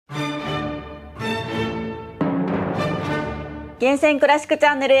厳選クラシックチ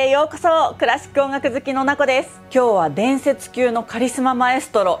ャンネルへようこそ。クラシック音楽好きのなこです。今日は伝説級のカリスママエ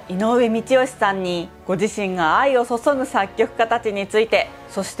ストロ井上道義さんにご自身が愛を注ぐ作曲家たちについて、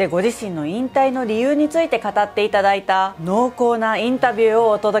そしてご自身の引退の理由について語っていただいた濃厚なインタビュー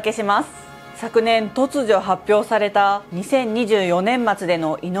をお届けします。昨年突如発表された2024年末で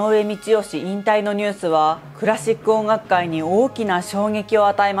の井上道義引退のニュースはクラシック音楽界に大きな衝撃を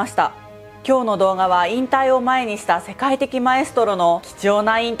与えました。今日の動画は引退を前にした世界的マエストロの貴重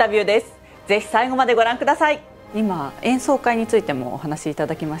なインタビューです。ぜひ最後までご覧ください。今演奏会についてもお話しいた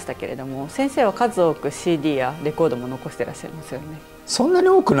だきましたけれども、先生は数多く CD やレコードも残していらっしゃいますよね。そんなに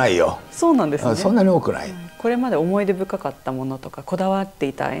多くないよ。そうなんですね。そんなに多くない。これまで思い出深かったものとかこだわって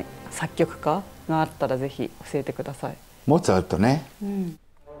いた作曲家があったらぜひ教えてください。モーツァルトね、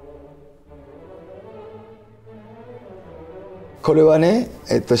これはね、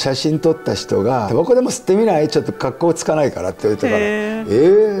写真撮った人が「タバコでも吸ってみない？ちょっと格好つかないから」って言われたか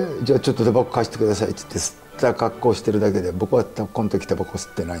ら「じゃあちょっとタバコ貸してください」って言って吸った格好してるだけで、僕はこの時タバコ吸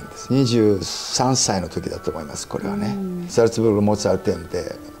ってないんです。23歳の時だと思います。これはね、ザルツブルクモーツァルテム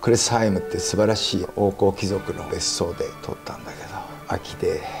でクレスハイムって素晴らしい王侯貴族の別荘で撮ったんだけど、秋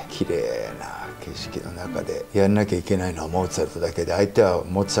で綺麗な景色の中でやんなきゃいけないのはモーツァルトだけで、相手は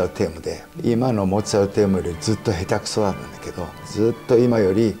モーツァルテムで、今のモーツァルテムよりずっと下手くそなんだけど、ずっと今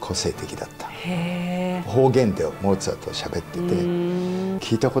より個性的だった。方言でモーツァルトを喋ってて、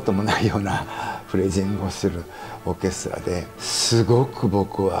聞いたこともないようなフレージングをするオーケストラで、すごく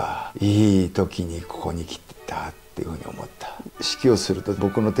僕はいい時にここに来てたっていうふうに思った。指揮をすると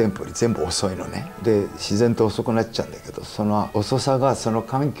僕のテンポより全部遅いのね。で自然と遅くなっちゃうんだけど、その遅さがその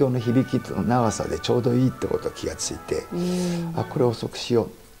環境の響きと長さでちょうどいいってことを気がついて、あ、これ遅くしようっ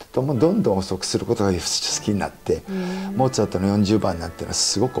てどんどん遅くすることが好きになって、モーツァルトの40番なんていうのは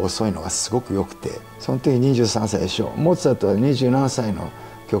すごく遅いのがすごく良くて、その時23歳でしょ。モーツァルトは27歳の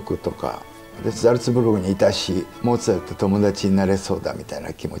曲とかでザルツブルクにいたし、モーツァルト友達になれそうだみたい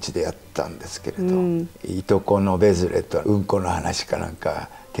な気持ちでやったんですけれど、いとこのベズレとうんこの話かなんか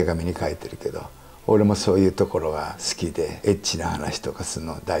手紙に書いてるけど、俺もそういうところが好きでエッチな話とかする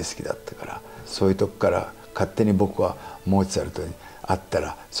の大好きだったから、そういうとこから勝手に僕はモーツァルトに会った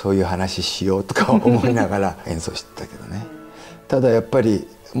らそういう話しようとか思いながら演奏してたけどね。ただやっぱり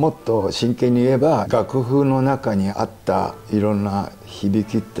もっと真剣に言えば、楽譜の中にあったいろんな響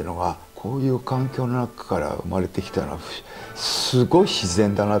きっていうのがこういう環境の中から生まれてきたのはすごい自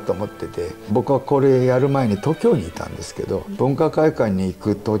然だなと思ってて、僕はこれやる前に東京にいたんですけど、文化会館に行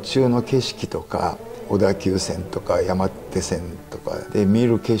く途中の景色とか小田急線とか山手線とかで見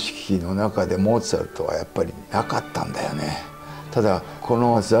る景色の中でモーツァルトはやっぱりなかったんだよね。ただこ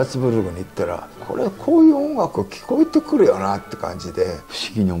のザルツブルクに行ったら、これこういう音楽聞こえてくるよなって感じで不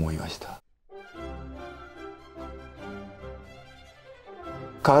思議に思いました。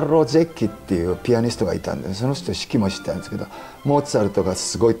カルロ・ゼッキっていうピアニストがいたんで、その人指揮もしてたんですけど、モーツァルトが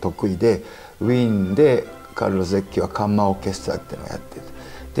すごい得意で、ウィーンでカルロ・ゼッキはカンマオーケストラっていうのをやって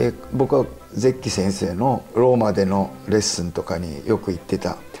て、で僕はゼッキ先生のローマでのレッスンとかによく行って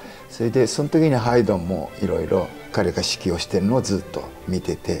た。それでその時にハイドンもいろいろ彼が指揮をしてるのをずっと見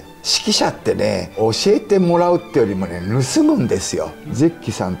てて、指揮者ってね、教えてもらうってよりもね、盗むんですよ。ゼッ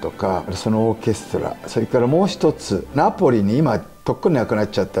キさんとかそのオーケストラ、それからもう一つナポリに今とっくになくなっ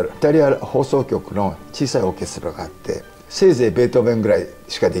ちゃったイタリア放送局の小さいオーケストラがあって、せいぜいベートーベンぐらい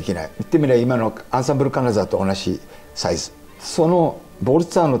しかできない、言ってみれば今のアンサンブル金沢と同じサイズ。そのボル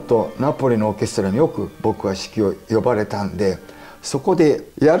ツァーノとナポリのオーケストラによく僕は指揮を呼ばれたんで、そこで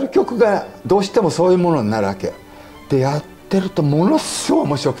やる曲がどうしてもそういうものになるわけで、やってるとものすごい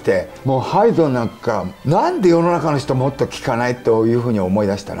面白くて、もうハイドンなんかなんで世の中の人もっと聴かないというふうに思い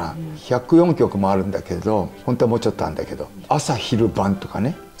出したら、104曲もあるんだけど、本当はもうちょっとあるんだけど、朝昼晩とか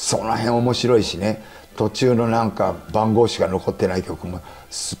ね、その辺面白いしね、途中のなんか番号しか残ってない曲も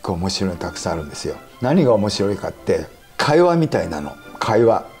すっごい面白いのたくさんあるんですよ。何が面白いかって会話みたいなの、会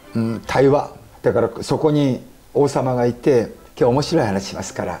話、対話だから、そこに王様がいて、今日面白い話しま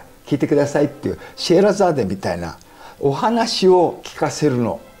すから聞いてくださいっていうシェエラザーデみたいなお話を聞かせる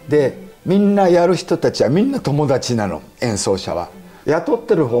ので、みんなやる人たちはみんな友達なの。演奏者は雇っ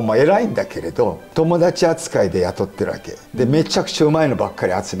てる方も偉いんだけれど、友達扱いで雇ってるわけで、めちゃくちゃうまいのばっか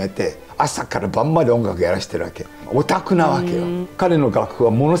り集めて朝から晩まで音楽やらしてるわけ。オタクなわけよ。彼の楽譜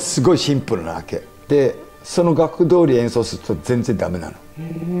はものすごいシンプルなわけで、その楽譜通り演奏すると全然ダメな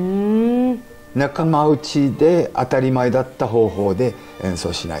の。仲間内で当たり前だった方法で演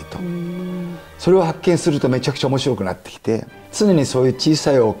奏しないと。それを発見するとめちゃくちゃ面白くなってきて、常にそういう小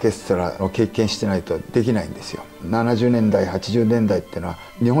さいオーケストラを経験してないとできないんですよ。70年代80年代っていうのは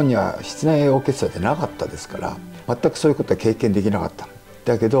日本には室内オーケストラってなかったですから、全くそういうことは経験できなかった。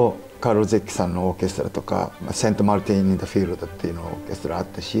だけどカール・ゼッキさんのオーケストラとかセント・マルティン・イン・ダ・フィールドっていうのオーケストラあっ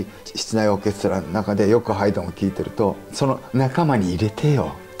たし、室内オーケストラの中でよくハイドンを聴いてると、その仲間に入れて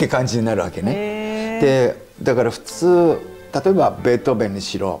よって感じになるわけね。でだから普通例えばベートーベンに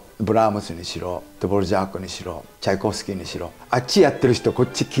しろ、ブラームスにしろ、ドボルジャークにしろ、チャイコフスキーにしろ、あっちやってる人こっ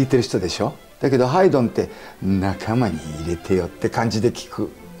ち聴いてる人でしょ。だけどハイドンって仲間に入れてよって感じで聴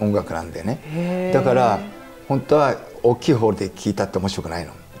く音楽なんだよね。だから本当は大きいホールで聴いたって面白くない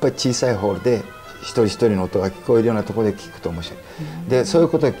の。やっぱり小さいホールで一人一人の音が聞こえるようなところで聴くと面白い。でそういう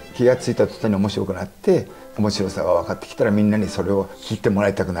ことに気が付いた途端に面白くなって、面白さが分かってきたらみんなにそれを聴いてもら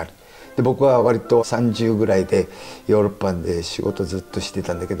いたくなる。で僕は割と30ぐらいでヨーロッパで仕事ずっとして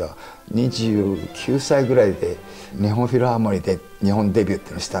たんだけど、29歳ぐらいで日本フィルハーモニーで日本デビューってい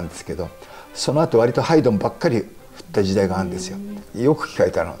うのをしたんですけど、その後割とハイドンばっかり振った時代があるんですよ。よく聞か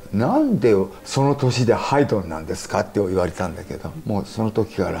れたの、なんでその年でハイドンなんですかって言われたんだけど、もうその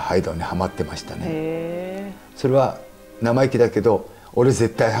時からハイドンにはまってましたね。それは生意気だけど俺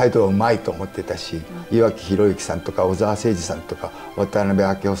絶対ハイドンうまいと思ってたし、岩城宏之さんとか小沢誠二さんとか渡辺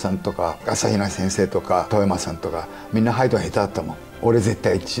明夫さんとか朝比奈先生とか遠山さんとかみんなハイドン下手だったもん。俺絶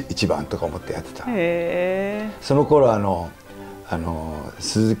対一番とか思ってやってた。その頃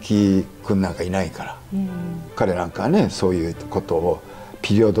鈴木君なんかいないから、彼なんかはねそういうことを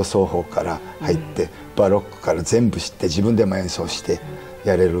ピリオド奏法から入って、バロックから全部知って自分でも演奏して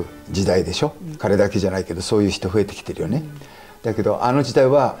やれる時代でしょ。彼だけじゃないけどそういう人増えてきてるよね。だけどあの時代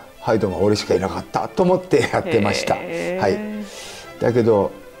はハイドンは俺しかいなかったと思ってやってました。はい、だけ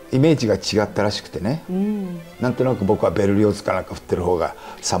どイメージが違ったらしくてね、なんとなく僕はベルリオズかなんか振ってる方が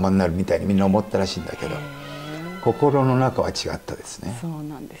様になるみたいにみんな思ったらしいんだけど、心の中は違ったですね。そう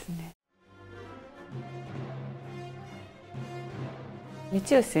なんですね。道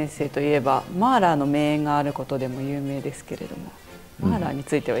吉先生といえばマーラーの名演があることでも有名ですけれども、マーラーに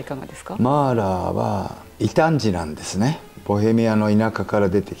ついてはいかがですか？マーラーは異端児なんですね。ボヘミアの田舎から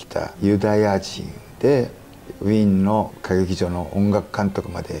出てきたユダヤ人で、ウィーンの歌劇場の音楽監督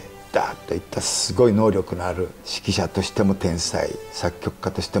までダーッといったすごい能力のある指揮者としても天才、作曲家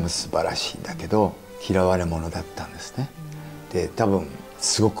としても素晴らしいんだけど嫌われ者だったんですね。で多分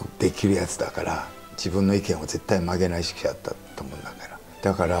すごくできるやつだから自分の意見を絶対曲げない指揮者だったと思うん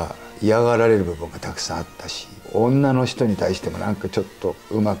だから嫌がられる部分がたくさんあったし、女の人に対してもなんかちょっと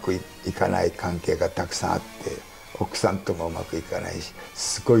うまくいかない関係がたくさんあって、奥さんともうまくいかないし、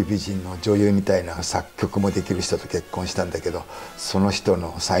すごい美人の女優みたいな作曲もできる人と結婚したんだけど、その人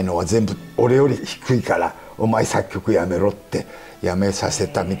の才能は全部俺より低いからお前作曲やめろってやめさせ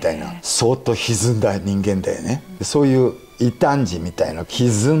たみたいな、相当歪んだ人間だよね。そういう異端児みたいな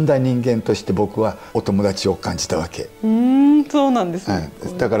歪んだ人間として僕はお友達を感じたわけ。そうなんですね。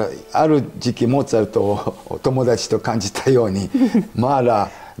だからある時期モーツァルトをお友達と感じたようにマーラ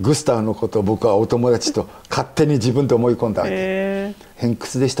ー、グスタフのことを僕はお友達と勝手に自分で思い込んだわけ。偏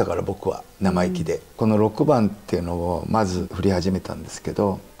屈でしたから僕は生意気で、この6番っていうのをまず振り始めたんですけ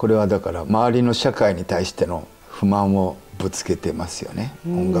ど、これはだから周りの社会に対しての不満をぶつけてますよね。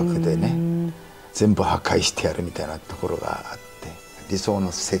音楽でね全部破壊してやるみたいなところがあって、理想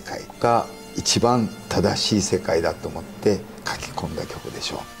の世界が一番正しい世界だと思って書き込んだ曲で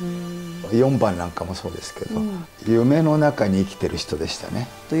しょう。4番なんかもそうですけど、夢の中に生きてる人でしたね。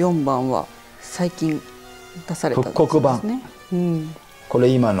4番は最近出されたんですね。復刻版、これ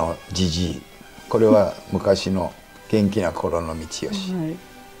今のジジイ、これは昔の元気な頃の道吉。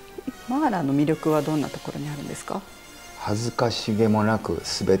マーラーの魅力はどんなところにあるんですか？恥ずかしげもなく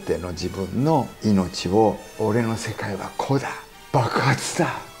全ての自分の命を、俺の世界はこうだ、爆発だ、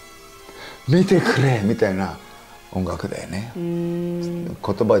見てくれみたいな音楽だよね。言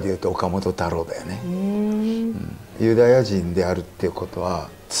葉で言うと岡本太郎だよね。ユダヤ人であるっていうことは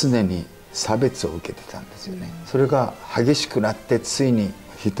常に差別を受けてたんですよね。それが激しくなってついに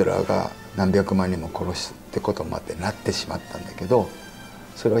ヒトラーが何百万人も殺すってことまでなってしまったんだけど、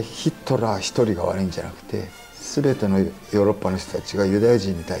それはヒトラー一人が悪いんじゃなくて、全てのヨーロッパの人たちがユダヤ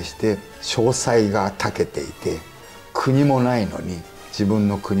人に対して商才が長けていて、国もないのに自分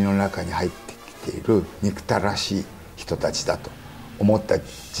の国の中に入ってきている憎たらしい人たちだと思った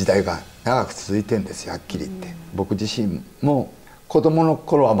時代が長く続いてるんですよ、はっきり言って。僕自身も子供の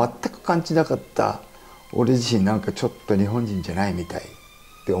頃は全く感じなかった、俺自身なんかちょっと日本人じゃないみたいっ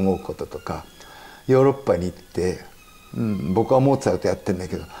て思うこととか、ヨーロッパに行って僕はモーツァルトやってるんだ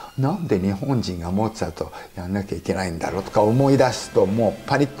けど、なんで日本人がモーツァルトやんなきゃいけないんだろうとか思い出すともう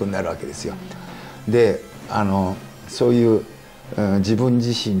パニックになるわけですよ。でそういう自分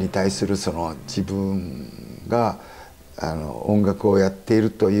自身に対するその自分が音楽をやってい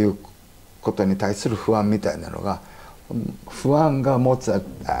るということに対する不安みたいなのが、不安がマ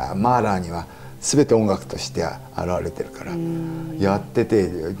ーラーには全て音楽として現れてるから、やってて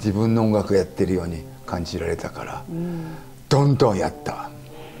自分の音楽やってるように感じられたから、どんどんやった、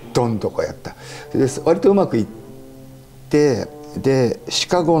どんどんやった。で割とうまくいって、でシ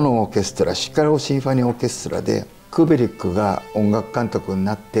カゴのオーケストラ、シカゴシンフォニーオーケストラでクーベリックが音楽監督に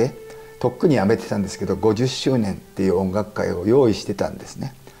なって、とっくに辞めてたんですけど、50周年っていう音楽会を用意してたんです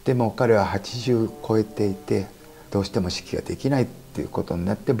ね。でも彼は80超えていて、どうしても指揮ができないっていうことに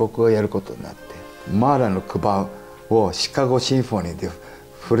なって、僕がやることになって、マーラの9番をシカゴシンフォニーで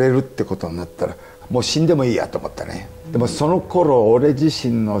触れるってことになったら、もう死んでもいいやと思ったね。でもその頃俺自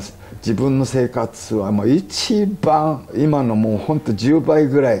身の自分の生活はもう一番今のもうほんと10倍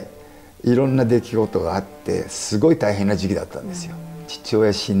ぐらいいろんな出来事があって、すごい大変な時期だったんですよ。父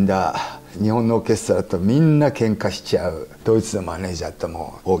親死んだ、日本のオーケストラとみんな喧嘩しちゃう、ドイツのマネージャーと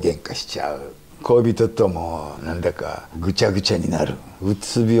も大喧嘩しちゃう、恋人ともなんだかぐちゃぐちゃになる、う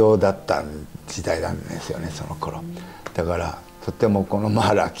つ病だった時代なんですよね、その頃。だからとてもこのマ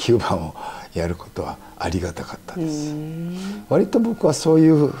ーラー9番をやることはありがたかったです。割と僕はそうい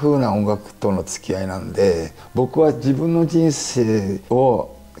う風な音楽との付き合いなんで、僕は自分の人生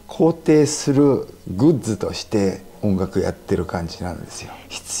を肯定するグッズとして音楽やってる感じなんですよ。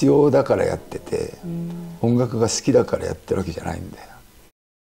必要だからやってて、音楽が好きだからやってるわけじゃないんだよ。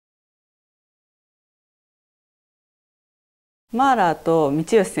マーラーと道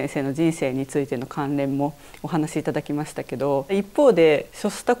義先生の人生についての関連もお話しいただきましたけど、一方でショ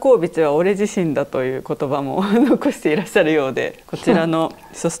スタコーヴィチは俺自身だという言葉も残していらっしゃるようで、こちらの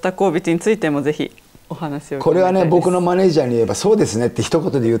ショスタコーヴィチについてもぜひお話を伺いたいです。これはね、僕のマネージャーに言えばそうですねって一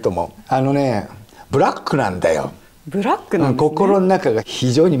言で言うと思う。ブラックなんだよ。ブラックなんですね。心の中が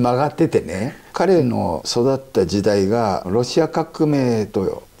非常に曲がっててね、彼の育った時代がロシア革命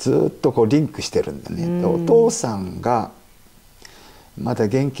とずっとこうリンクしてるんだね。お父さんがまだ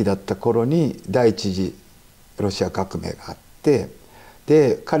元気だった頃に第一次ロシア革命があって、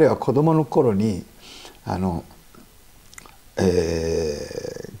で彼は子供の頃に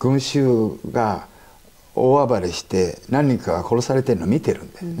群衆が大暴れして何人かが殺されてるのを見てる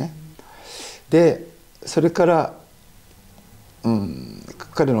んだよね。でそれから、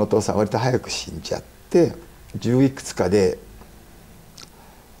彼のお父さんは割と早く死んじゃって、10いくつかで、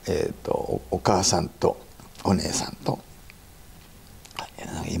お母さんとお姉さんと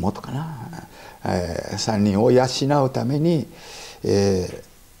妹かな、3人を養うために、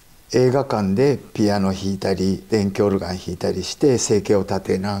映画館でピアノ弾いたり電気オルガン弾いたりして生計を立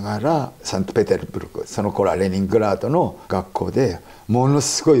てながら、サンクトペテルブルク、その頃はレニングラードの学校でもの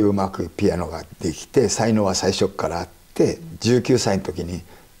すごいうまくピアノができて、才能は最初からあって、19歳の時に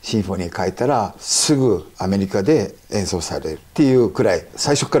シンフォニー書いたらすぐアメリカで演奏されるっていうくらい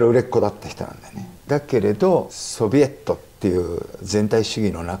最初から売れっ子だった人なんだよね。だけれどソビエトっていう全体主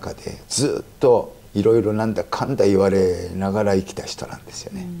義の中でずっといろいろなんだかんだ言われながら生きた人なんです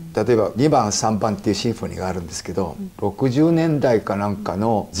よね。例えば2番3番っていうシンフォニーがあるんですけど、60年代かなんか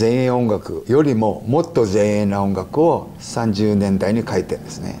の前衛音楽よりももっと前衛な音楽を30年代に書いてるんで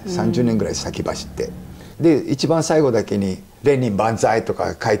すね。30年ぐらい先走って、で一番最後だけに「レーニン万歳」と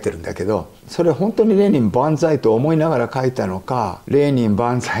か書いてるんだけど、それ本当にレーニン万歳と思いながら書いたのか、レーニン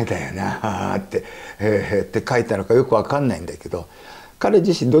万歳だよなってって書いたのかよく分かんないんだけど、彼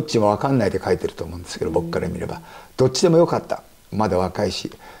自身どっちも分かんないで書いてると思うんですけど、僕から見ればどっちでもよかった。まだ若い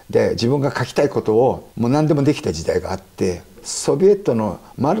し、で自分が書きたいことをもう何でもできた時代があって、ソビエトの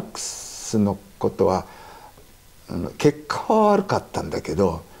マルクスのことは結果は悪かったんだけ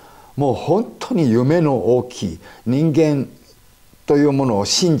ど、もう本当に夢の大きい人間というものを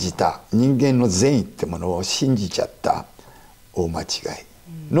信じた、人間の善意ってものを信じちゃった大間違い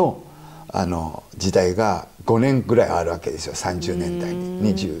の時代が5年ぐらいあるわけですよ。30年代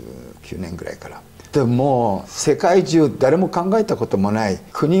に29年ぐらいから。でも世界中誰も考えたこともない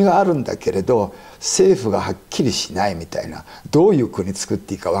国があるんだけれど、政府がはっきりしないみたいな、どういう国作っ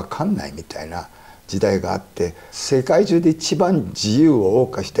ていいか分かんないみたいな時代があって、世界中で一番自由を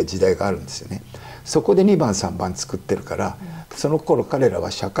謳歌した時代があるんですよね。そこで2番3番作ってるから、その頃彼らは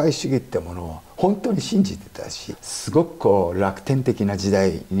社会主義ってものを本当に信じてたし、すごくこう楽天的な時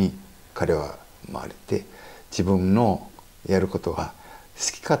代に彼は生まれて、自分のやることが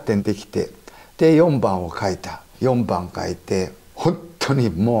好き勝手にできて、で4番を書いた。4番書いて本当に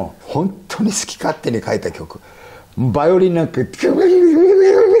もう本当に好き勝手に書いた曲、バイオリンなんかも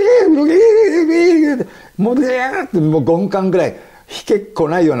う5分間ぐらい弾けっこ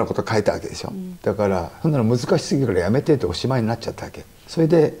ないようなこと書いたわけでしょ。だからそんなの難しすぎるからやめてっておしまいになっちゃったわけ。それ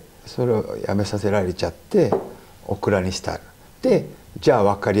でそれをやめさせられちゃってオクラにした。でじゃあ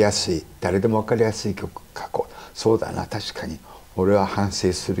分かりやすい、誰でも分かりやすい曲書こう。そうだな、確かに俺は反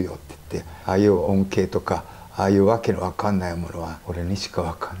省するよって言って、ああいう音形とかああいうわけの分かんないものは俺にしか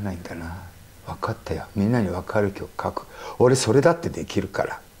分かんないんだな、分かったよ、みんなに分かる曲書く、俺それだってできるか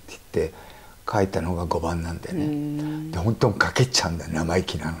らって言って書いたのが5番なんだよね。で本当に書けちゃうんだよ、生意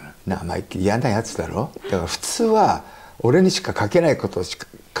気なの。生意気嫌なやつだろ。だから普通は俺にしか書けないことをしか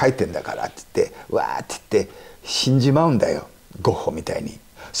書いてんだからって言ってわーって言って死んじまうんだよ、ゴッホみたいに。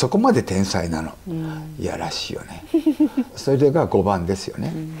そこまで天才なの。いやらしいよね。それが5番ですよ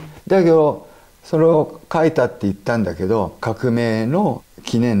ね。だけどそれを書いたって言ったんだけど、革命の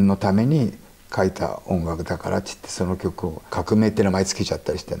記念のために書いた音楽だからって言って、その曲を革命って名前つけちゃっ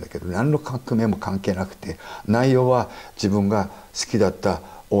たりしてんだけど、何の革命も関係なくて、内容は自分が好きだった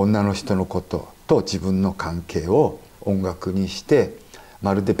女の人のことと自分の関係を音楽にして、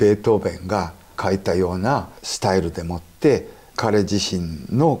まるでベートーベンが書いたようなスタイルでもって彼自身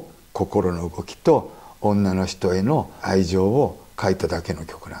の心の動きと女の人への愛情を書いただけの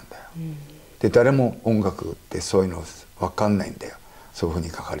曲なんだよ。で誰も音楽ってそういうの分かんないんだよ、そういうふうに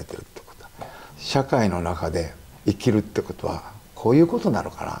書かれてるってことは。社会の中で生きるってことはこういうことな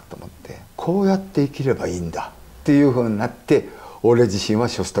のかなと思って、こうやって生きればいいんだっていうふうになって、俺自身は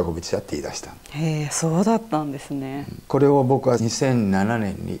ショスタコーヴィチだって言い出した。へえ、そうだったんですね。これを僕は2007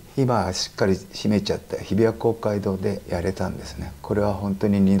年に今しっかり閉めちゃった日比谷公会堂でやれたんですね。これは本当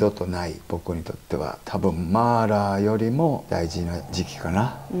に二度とない、僕にとっては多分マーラーよりも大事な時期か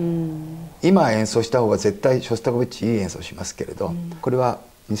な。今演奏した方が絶対ショスタコーヴィチいい演奏しますけれど、これは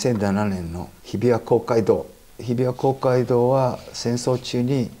2007年の日比谷公会堂。日比谷公会堂は戦争中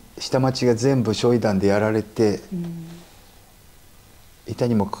に下町が全部焼夷弾でやられて、いた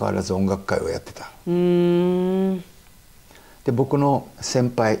にもかかわらず音楽会をやってた。で僕の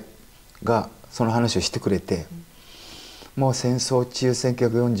先輩がその話をしてくれて、もう戦争中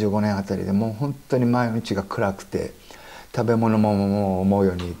1945年あたりでもう本当に毎日が暗くて、食べ物ももう思う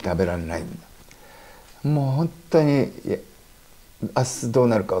ように食べられない、もう本当に明日どう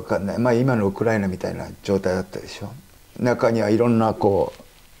なるか分かんない、まあ今のウクライナみたいな状態だったでしょ。中にはいろんなこ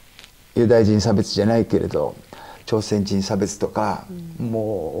うユダヤ人差別じゃないけれど朝鮮人差別とか、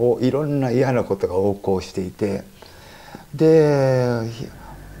もういろんな嫌なことが横行していて、で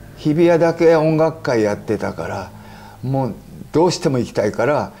日比谷だけ音楽会やってたから、もうどうしても行きたいか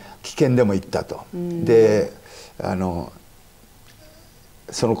ら危険でも行ったと。で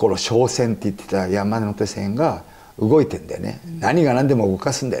その頃商船って言ってた山手線が動いてんだよね。何が何でも動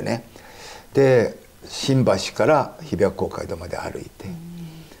かすんだよね。で新橋から日比谷公会堂まで歩いて、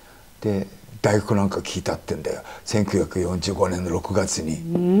で大工なんか聞いたってんだよ、1945年の6月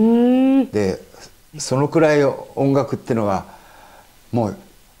に。でそのくらい音楽ってのがもう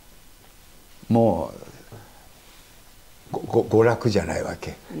娯楽じゃないわ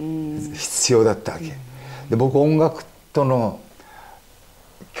け、必要だったわけ。で僕音楽との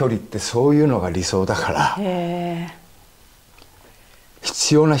距離ってそういうのが理想だから、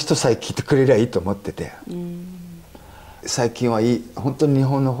必要な人さえ聞いてくれりゃいいと思ってて。最近はいい、本当に日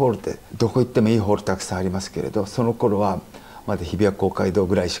本のホールってどこ行ってもいいホールたくさんありますけれど、その頃はまだ日比谷公会堂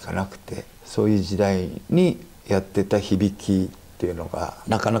ぐらいしかなくて、そういう時代にやってた響きっていうのが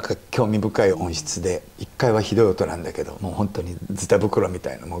なかなか興味深い音質で、1階はひどい音なんだけど、もう本当にズタ袋み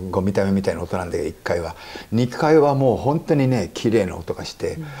たいな、もうゴミためみたいな音なんだけど1階は、2階はもう本当にね綺麗な音がし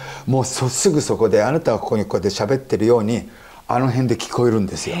て、もうすぐそこであなたがここにこうやって喋ってるようにあの辺で聞こえるん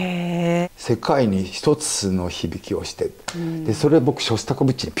ですよ。世界に一つの響きをして、でそれ僕ショスタコー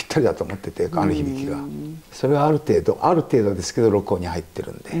ヴィチにぴったりだと思ってて、あの響きが。それはある程度ですけど録音に入って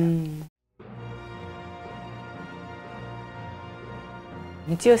るんで。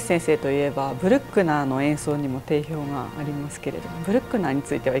道義先生といえばブルックナーの演奏にも定評がありますけれども、ブルックナーに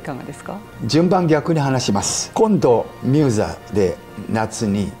ついてはいかがですか？順番逆に話します。今度ミューザで夏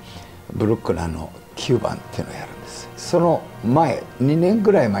にブルックナーの9番っていうのをやるんです。その前2年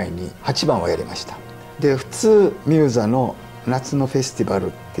ぐらい前に8番をやりました。で普通ミューザの夏のフェスティバルっ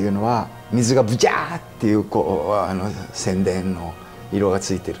ていうのは水がブジャーっていう宣伝の色が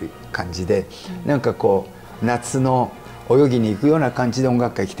ついてる感じで、なんかこう夏の泳ぎに行くような感じで音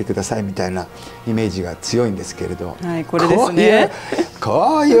楽会来てくださいみたいなイメージが強いんですけれど、はい、これですね。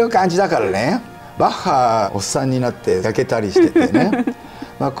こういう感じだからね、バッハおっさんになって焼けたりしててね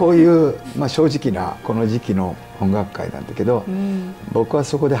まあこういう、正直なこの時期の音楽会なんだけど、僕は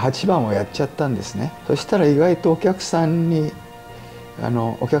そこで8番をやっちゃったんですね。そしたら意外とお客さん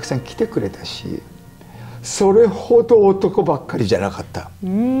来てくれたし、それほど男ばっかりじゃなかった。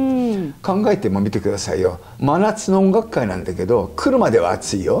考えてもみてくださいよ。真夏の音楽会なんだけど、来るまでは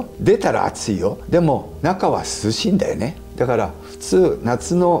暑いよ、出たら暑いよ、でも中は涼しいんだよね。だから普通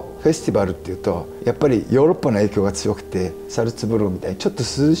夏のフェスティバルっていうとやっぱりヨーロッパの影響が強くて、サルツブルクみたいにちょっと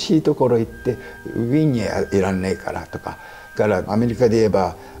涼しいところ行ってウィーンにいらんねえからとか、からアメリカで言え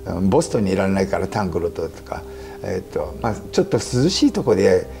ばボストンにいらんないからタングロとか、ちょっと涼しいところ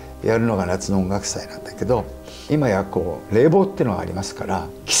でやるのが夏の音楽祭なんだけど、今やこう冷房っていうのがありますから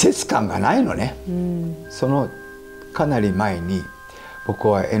季節感がないのね。そのかなり前に僕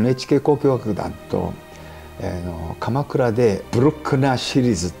は NHK 交響楽団と鎌倉でブルックナーシ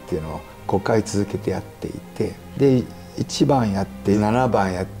リーズっていうのを5回続けてやっていて、で1番やって7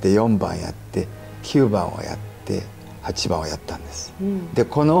番やって4番やって9番をやって8番をやったんです。で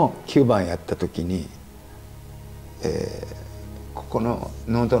この9番やった時に、ここの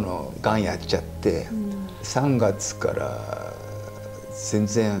喉のがんやっちゃって、3月から全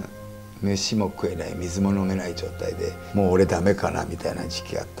然飯も食えない水も飲めない状態で、もう俺ダメかなみたいな時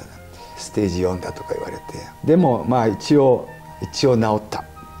期があったな。ステージ4だとか言われて、でもまあ一応治ったっ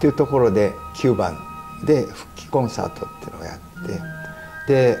ていうところで9番で復帰コンサートっていうのをやっ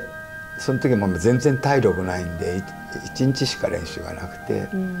て、でその時も全然体力ないんで1日しか練習がなくて、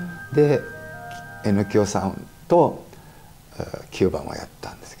で N 響さんと9番をやっ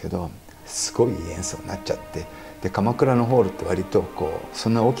たんですけど、すごいいい演奏になっちゃって、で鎌倉のホールって割とこうそ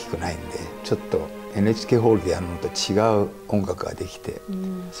んな大きくないんで、ちょっと NHK ホールでやるのと違う音楽ができて、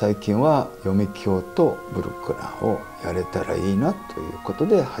最近は読響とブルックナーをやれたらいいなということ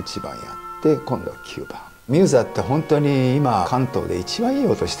で8番やって、今度は9番。ミューザって本当に今関東で一番いい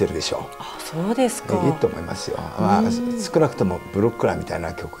音してるでしょ。あ、そうですか。いいと思いますよ。少なくともブルックナーみたい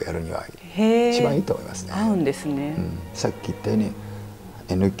な曲をやるには一番いいと思いますね。合うんですね。さっき言ったように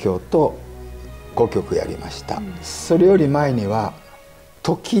N 響と5曲やりました。それより前には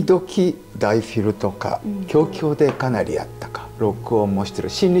時々大フィルとか教協でかなりやったか、録音もしてる。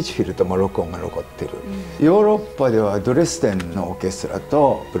新日フィルとも録音が残ってる。ヨーロッパではドレスデンのオーケストラ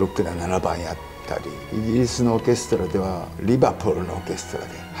とブルックナー7番やったり、イギリスのオーケストラではリバプールのオーケストラ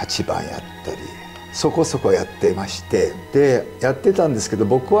で8番やったり、そこそこやってまして、でやってたんですけど、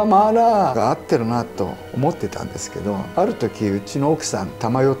僕はマーラーが合ってるなと思ってたんですけど、ある時うちの奥さん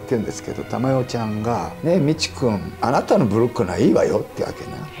玉代って言うんですけど、玉代ちゃんが「ねえみちくん、あなたのブルックナーいいわよ」ってわけ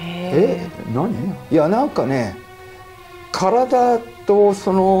な。何？いやなんかね、体と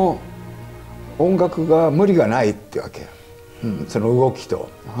その音楽が無理がないってわけ。その動きと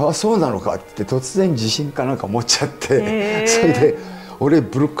「ああそうなのか」って突然自信かなんか持っちゃって、それで俺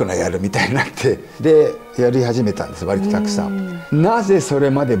ブルックナーやるみたいになって、でやり始めたんです、割とたくさん。なぜそ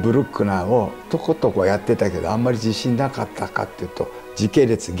れまでブルックナーをとことこやってたけどあんまり自信なかったかっていうと、時系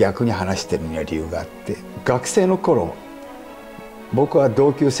列逆に話してるには理由があって、学生の頃僕は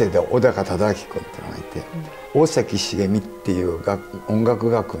同級生で小高忠明君っていうのがいて、大崎茂美っていう音楽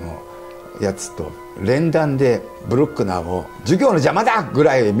学のやつと連弾でブルックナーを「授業の邪魔だ!」ぐ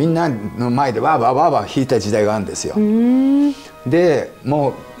らいみんなの前でわーわーわーわー弾いた時代があるんですよ。で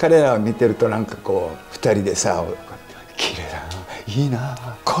もう彼らを見てるとなんかこう2人でさ「綺麗だな、いいな、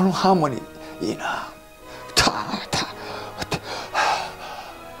このハーモニーいいな、ターター」って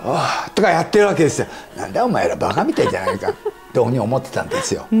「ああ」とかやってるわけですよ。なんだお前らバカみたいじゃないかと思ってたんで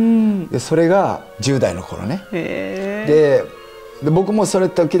すよ。でそれが10代の頃ね。で僕もそれ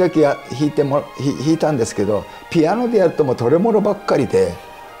時々弾いたんですけど、ピアノでやるともうトレモロばっかりで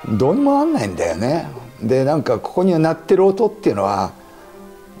どうにもなんないんだよね。でなんかここに鳴ってる音っていうのは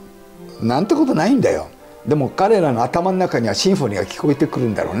なんてことないんだよ。でも彼らの頭の中にはシンフォニーが聞こえてくる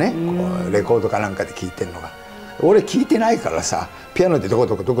んだろうね、こうレコードかなんかで聴いてるのが。俺聞いてないからさ、ピアノでどこ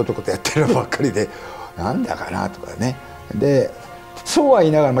どこどこどことやってるのばっかりでなんだかなとかね。でそうは言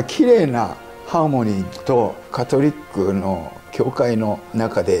いながら、綺麗なハーモニーとカトリックの教会の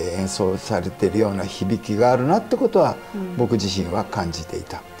中で演奏されているような響きがあるなってことは僕自身は感じてい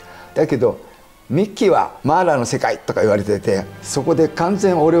た。だけどミッキーはマーラーの世界とか言われてて、そこで完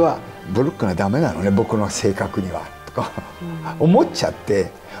全俺はブルックナーダメなのね、僕の性格にはとか思っちゃっ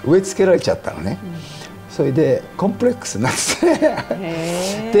て植え付けられちゃったのね。それでコンプレックスになっ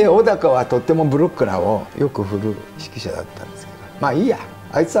てで小高はとってもブルックナーをよく振る指揮者だったんですけど、まあいいや、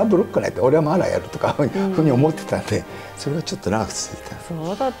あいつはブルックナーやって俺はマーラーやるとかふうに思ってたんで、それはちょっと長く続いた。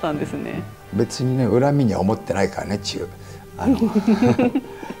そうだったんですね。別にね恨みには思ってないからね、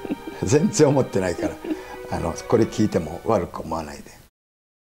全然思ってないから、これ聞いても悪く思わないで。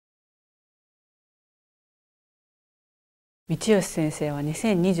道義先生は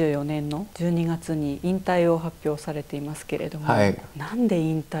2024年の12月に引退を発表されていますけれども、なんで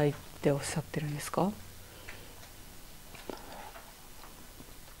引退っておっしゃってるんですか？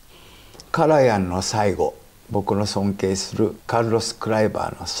カラヤンの最後、僕の尊敬するカルロス・クライバ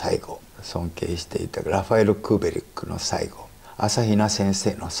ーの最後、尊敬していたラファエル・クーベリックの最後、朝比奈先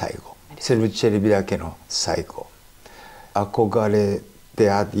生の最後、セルチェレビだけの最後、憧れ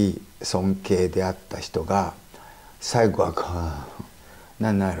であり尊敬であった人が最後は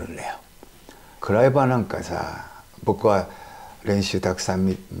何になるんだよ。クライバーなんかさ、僕は練習たくさん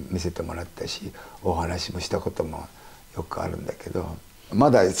見せてもらったし、お話もしたこともよくあるんだけど、ま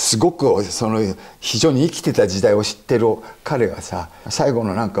だすごくその非常に生きてた時代を知ってる彼がさ、最後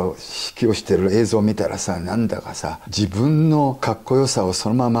のなんか指揮をしてる映像を見たらさ、なんだかさ、自分のかっこよさをそ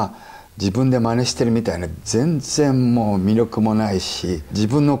のまま自分で真似してるみたいな、全然もう魅力もないし、自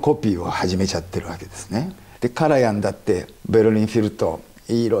分のコピーを始めちゃってるわけですね。でカラヤンだってベルリンフィルト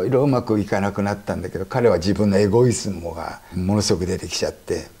いろいろうまくいかなくなったんだけど、彼は自分のエゴイズムがものすごく出てきちゃっ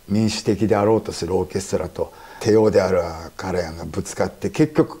て、民主的であろうとするオーケストラと帝王であるカラヤンがぶつかって、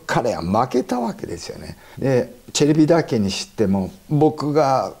結局カラヤン負けたわけですよね。でチェレビダ家にしても、僕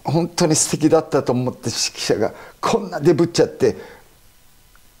が本当に素敵だったと思って指揮者がこんなデブっちゃって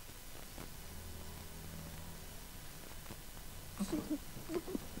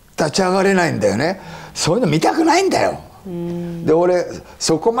立ち上がれないんだよね。そういうの見たくないんだよ。で俺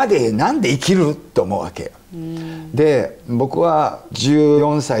そこまでなんで生きると思うわけ。で僕は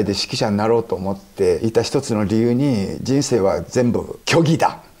14歳で指揮者になろうと思っていた一つの理由に、人生は全部虚偽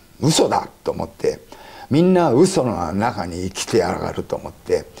だ、嘘だと思って、みんな嘘の中に生きてやがると思っ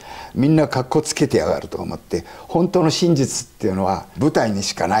て、みんなかっこつけてやがると思って、本当の真実っていうのは舞台に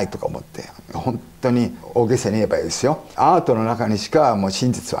しかないとか思って、本当に大げさに言えばいいですよ、アートの中にしかもう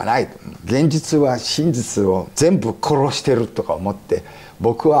真実はない、現実は真実を全部殺してるとか思って、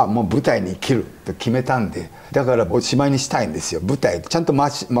僕はもう舞台に生きると決めたんで、だからおしまいにしたいんですよ。舞台ちゃんと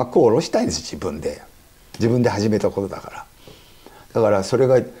幕を下ろしたいんです。自分で始めたことだから。だからそれ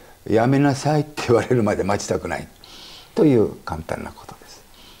がやめなさいって言われるまで待ちたくないという簡単なことです。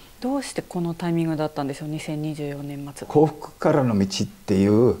どうしてこのタイミングだったんでしょう。2024年末。幸福からの道ってい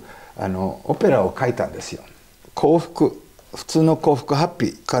うオペラを書いたんですよ。幸福、普通の幸福、ハッピ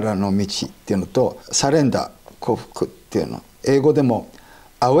ーからの道っていうのと、サレンダー、幸福っていうの、英語でも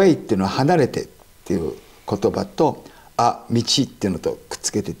アウェイっていうのは離れてっていう言葉と道っていうのとくっ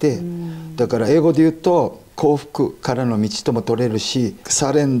つけてて、だから英語で言うと幸福からの道とも取れるし、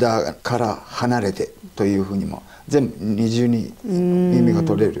サレンダーから離れてというふうにも全部二重に意味が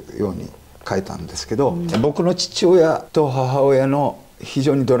取れるように書いたんですけど、僕の父親と母親の非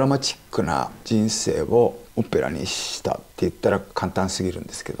常にドラマチックな人生をオペラにしたって言ったら簡単すぎるん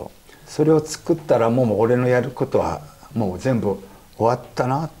ですけど、それを作ったらもう俺のやることはもう全部終わった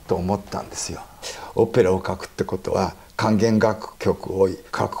なと思ったんですよ。オペラを書くってことは管弦楽曲を書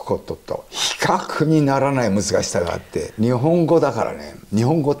くことと比較にならない難しさがあって、日本語だからね、日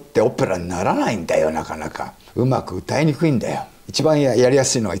本語ってオペラにならないんだよ。なかなかうまく歌いにくいんだよ。一番やりや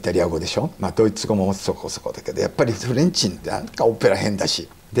すいのはイタリア語でしょ。ドイツ語もそこそこだけど、やっぱりフレンチなんかオペラ変だし、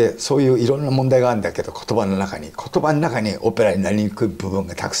でそういういろんな問題があるんだけど、言葉の中にオペラになりにくい部分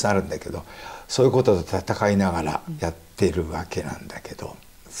がたくさんあるんだけど、そういうことと戦いながらやってるわけなんだけど、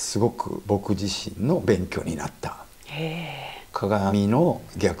すごく僕自身の勉強になった。鏡の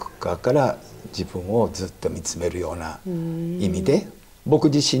逆側から自分をずっと見つめるような意味で、僕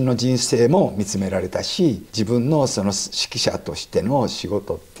自身の人生も見つめられたし、自分のその指揮者としての仕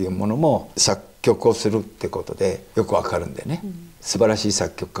事っていうものも作曲をするってことでよくわかるんでね、素晴らしい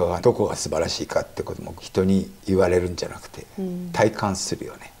作曲家がどこが素晴らしいかってことも人に言われるんじゃなくて体感する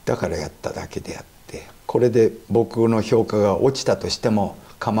よね。だからやっただけであって、これで僕の評価が落ちたとしても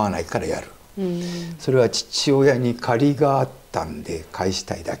構わないからやる。それは父親に借りがあったんで返し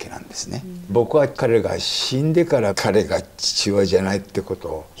たいだけなんですね。僕は彼が死んでから彼が父親じゃないってこと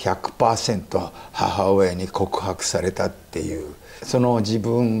を 100% 母親に告白されたっていう、その自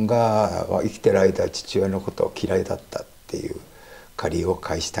分が生きてる間父親のことを嫌いだったっていう借りを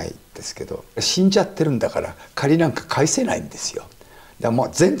返したいですけど、死んじゃってるんだから借りなんか返せないんですよ。だからもう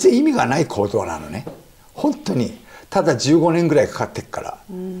全然意味がない行動なのね。本当にただ15年ぐらいかかってっから、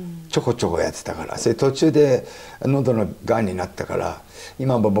ちょこちょこやってたから、それ途中で喉のがんになったから、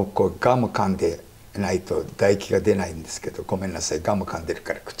今も僕ガム噛んでないと唾液が出ないんですけど、ごめんなさい、ガム噛んでる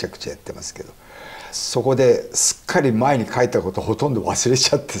からくちゃくちゃやってますけど、そこですっかり前に書いたことほとんど忘れ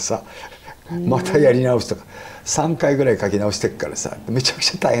ちゃってさ、またやり直すとか3回ぐらい書き直してっからさ、めちゃく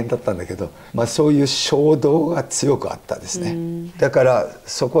ちゃ大変だったんだけど、そういう衝動が強くあったですね。だから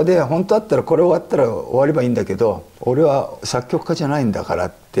そこで本当だったらこれ終わったら終わればいいんだけど、俺は作曲家じゃないんだから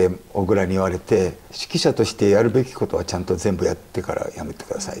って小倉に言われて、指揮者としてやるべきことはちゃんと全部やってからやめて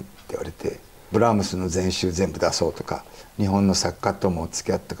くださいって言われて、ブラームスの全集全部出そうとか、日本の作家とも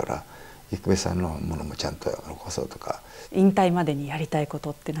付き合ってから郁部さんのものもちゃんと残そうとか。引退までにやりたいこ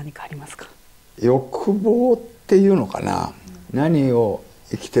とって何かありますか？欲望っていうのかな、何を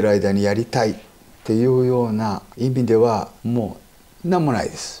生きてる間にやりたいっていうような意味ではもう何もない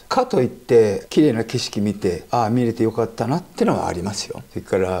です。かといって綺麗な景色見て見れてよかったなっていうのはありますよ。それ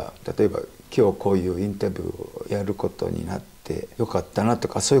から例えば今日こういうインタビューをやることになってよかったなと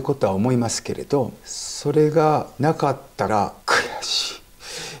かそういうことは思いますけれど、それがなかったら悔し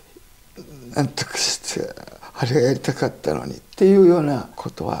い、なんとかしてあれがやりたかったのにっていうようなこ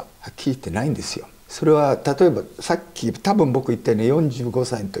とは聞いてないんですよ。それは例えばさっき多分僕言ったように45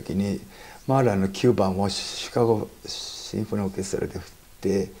歳の時にマーラーの9番をシカゴシンフォニーオーケストラで振っ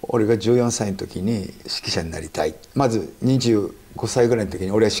て、俺が14歳の時に指揮者になりたい。まず25歳ぐらいの時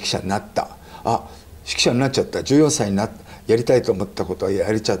に俺は指揮者になった。指揮者になっちゃった。14歳にやりたいと思ったことはや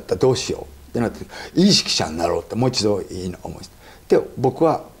れちゃった。どうしようってなって、いい指揮者になろうってもう一度いいの思いで、僕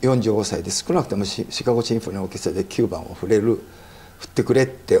は45歳で少なくともシカゴシンフォニーオーケストラで9番を振ってくれっ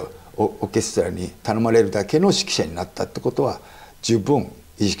てオーケストラに頼まれるだけの指揮者になったってことは十分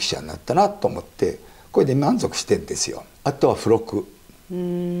いい指揮者になったなと思って、これで満足してんですよ。あとは付録、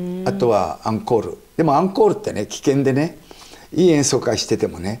あとはアンコール。でもアンコールってね危険でね、いい演奏会してて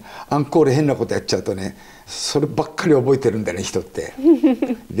もねアンコール変なことやっちゃうとねそればっかり覚えてるんだね人って。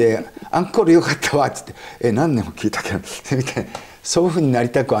でアンコールよかったわっつって何年も聞いたけどみたいな、そういうふうになり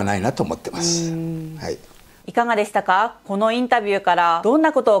たくはないなと思ってます。はい。いかがでしたか？このインタビューからどん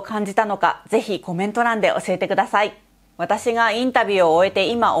なことを感じたのか、ぜひコメント欄で教えてください。私がインタビューを終えて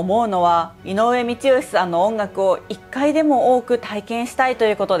今思うのは、井上道義さんの音楽を一回でも多く体験したいと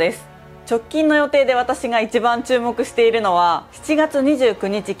いうことです。直近の予定で私が一番注目しているのは、7月29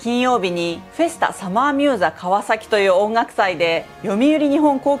日金曜日にフェスタサマーミューザ川崎という音楽祭で読売日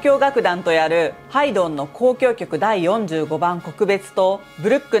本交響楽団とやるハイドンの交響曲第45番告別とブ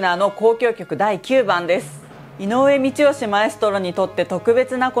ルックナーの交響曲第9番です。井上道義マエストロにとって特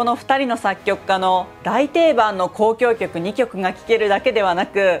別なこの2人の作曲家の大定番の交響曲2曲が聴けるだけではな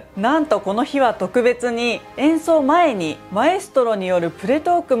く、なんとこの日は特別に演奏前にマエストロによるプレ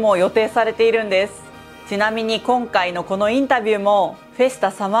トークも予定されているんです。ちなみに今回のこのインタビューもフェスタ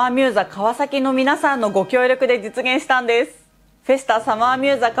サマーミューザ川崎の皆さんのご協力で実現したんです。フェスタサマーミ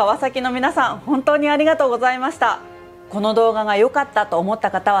ューザ川崎の皆さん、本当にありがとうございました。この動画が良かったと思った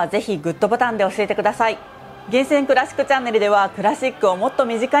方はぜひグッドボタンで教えてください。厳選クラシックチャンネルではクラシックをもっと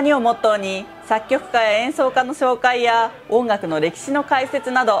身近にをモットーに、作曲家や演奏家の紹介や音楽の歴史の解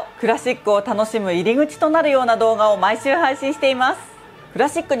説など、クラシックを楽しむ入り口となるような動画を毎週配信しています。クラ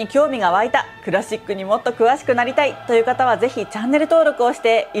シックに興味が湧いた、クラシックにもっと詳しくなりたいという方はぜひチャンネル登録をし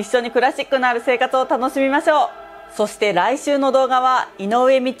て一緒にクラシックのある生活を楽しみましょう。そして来週の動画は井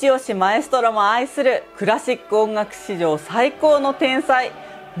上道義マエストロも愛するクラシック音楽史上最高の天才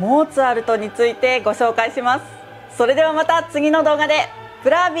モーツァルトについてご紹介します。それではまた次の動画で。ブ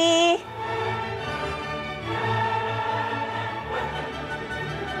ラービー。